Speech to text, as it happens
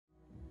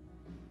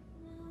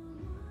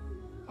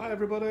Hi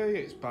everybody,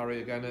 it's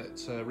Barry again at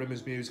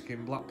Rimmers Music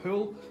in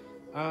Blackpool,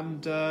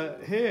 and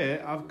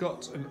here I've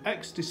got an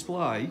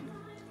X-Display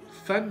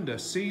Fender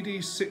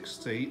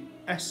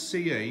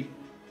CD60SCE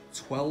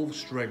 12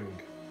 string.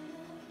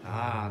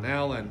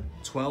 Now then,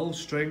 12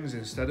 strings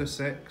instead of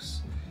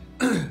 6.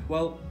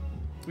 Well,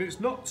 it's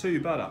not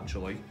too bad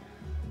actually.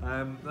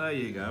 There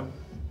you go.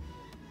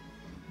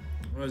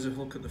 Whereas if I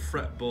look at the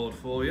fretboard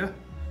for you.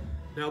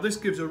 Now this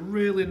gives a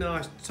really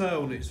nice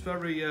tone. It's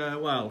very,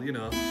 well, you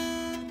know.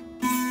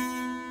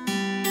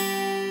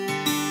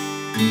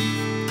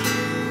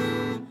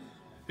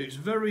 It's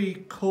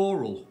very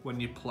choral when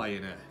you're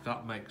playing it, if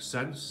that makes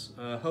sense.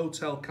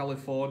 Hotel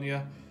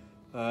California,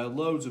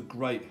 loads of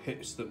great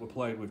hits that were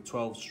played with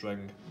 12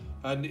 string.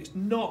 And it's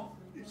a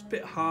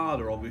bit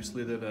harder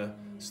obviously than a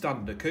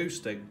standard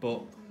acoustic,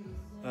 but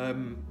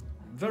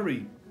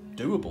very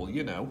doable,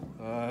 you know.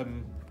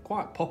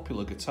 Quite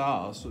popular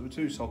guitars, so we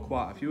do sell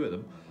quite a few of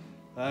them.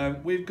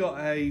 We've got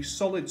a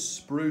Solid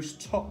Spruce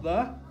top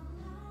there.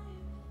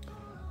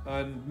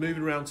 And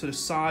moving around to the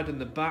side and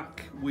the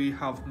back, we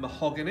have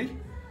Mahogany.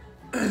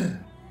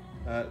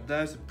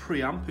 There's a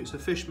preamp, it's a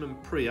Fishman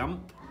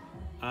preamp,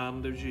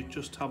 and as you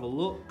just have a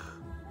look,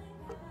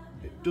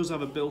 it does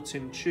have a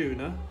built-in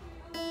tuner.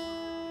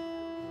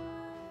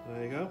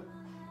 There you go.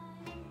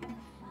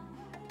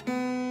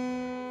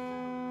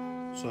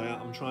 So yeah,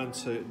 I'm trying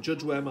to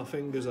judge where my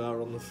fingers are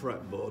on the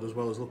fretboard as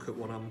well as look at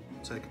what I'm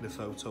taking a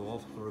photo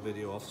of or a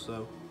video of,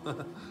 so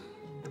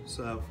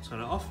so turn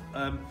it off.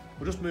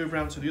 We'll just move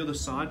around to the other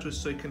side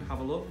just so you can have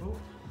a look. Oh,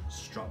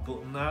 strap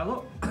button there,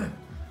 look.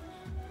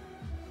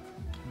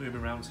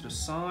 Moving around to the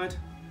side.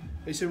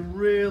 It's in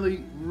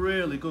really,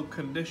 really good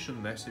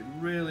condition, this. It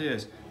really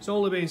is. It's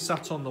only been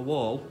sat on the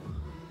wall.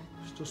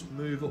 Let's just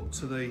move up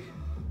to the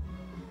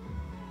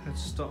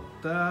headstock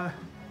there.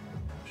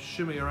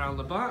 Shimmy around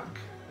the back.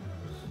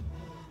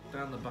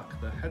 Down the back of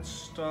the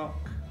headstock.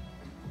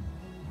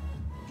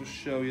 I'll just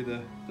show you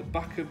the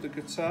back of the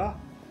guitar.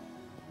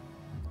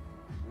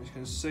 As you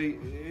can see,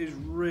 it is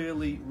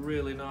really,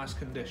 really nice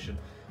condition.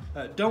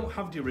 Don't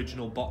have the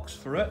original box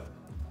for it.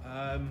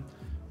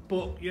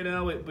 But you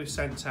know, it'll be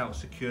sent out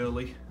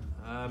securely.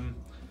 I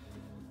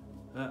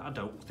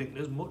don't think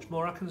there's much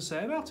more I can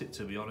say about it,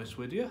 to be honest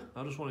with you.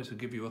 I just wanted to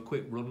give you a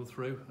quick run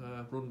through,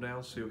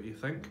 rundown, see what you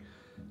think.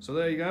 So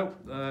there you go,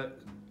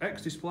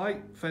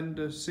 X-Display,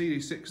 Fender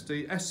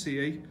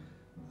CD60SCE.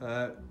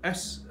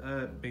 S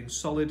means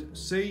solid,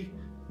 C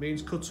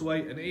means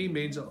cutaway, and E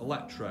means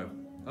electro.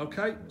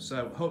 Okay,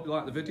 so hope you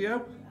like the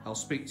video. I'll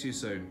speak to you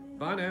soon.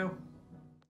 Bye now.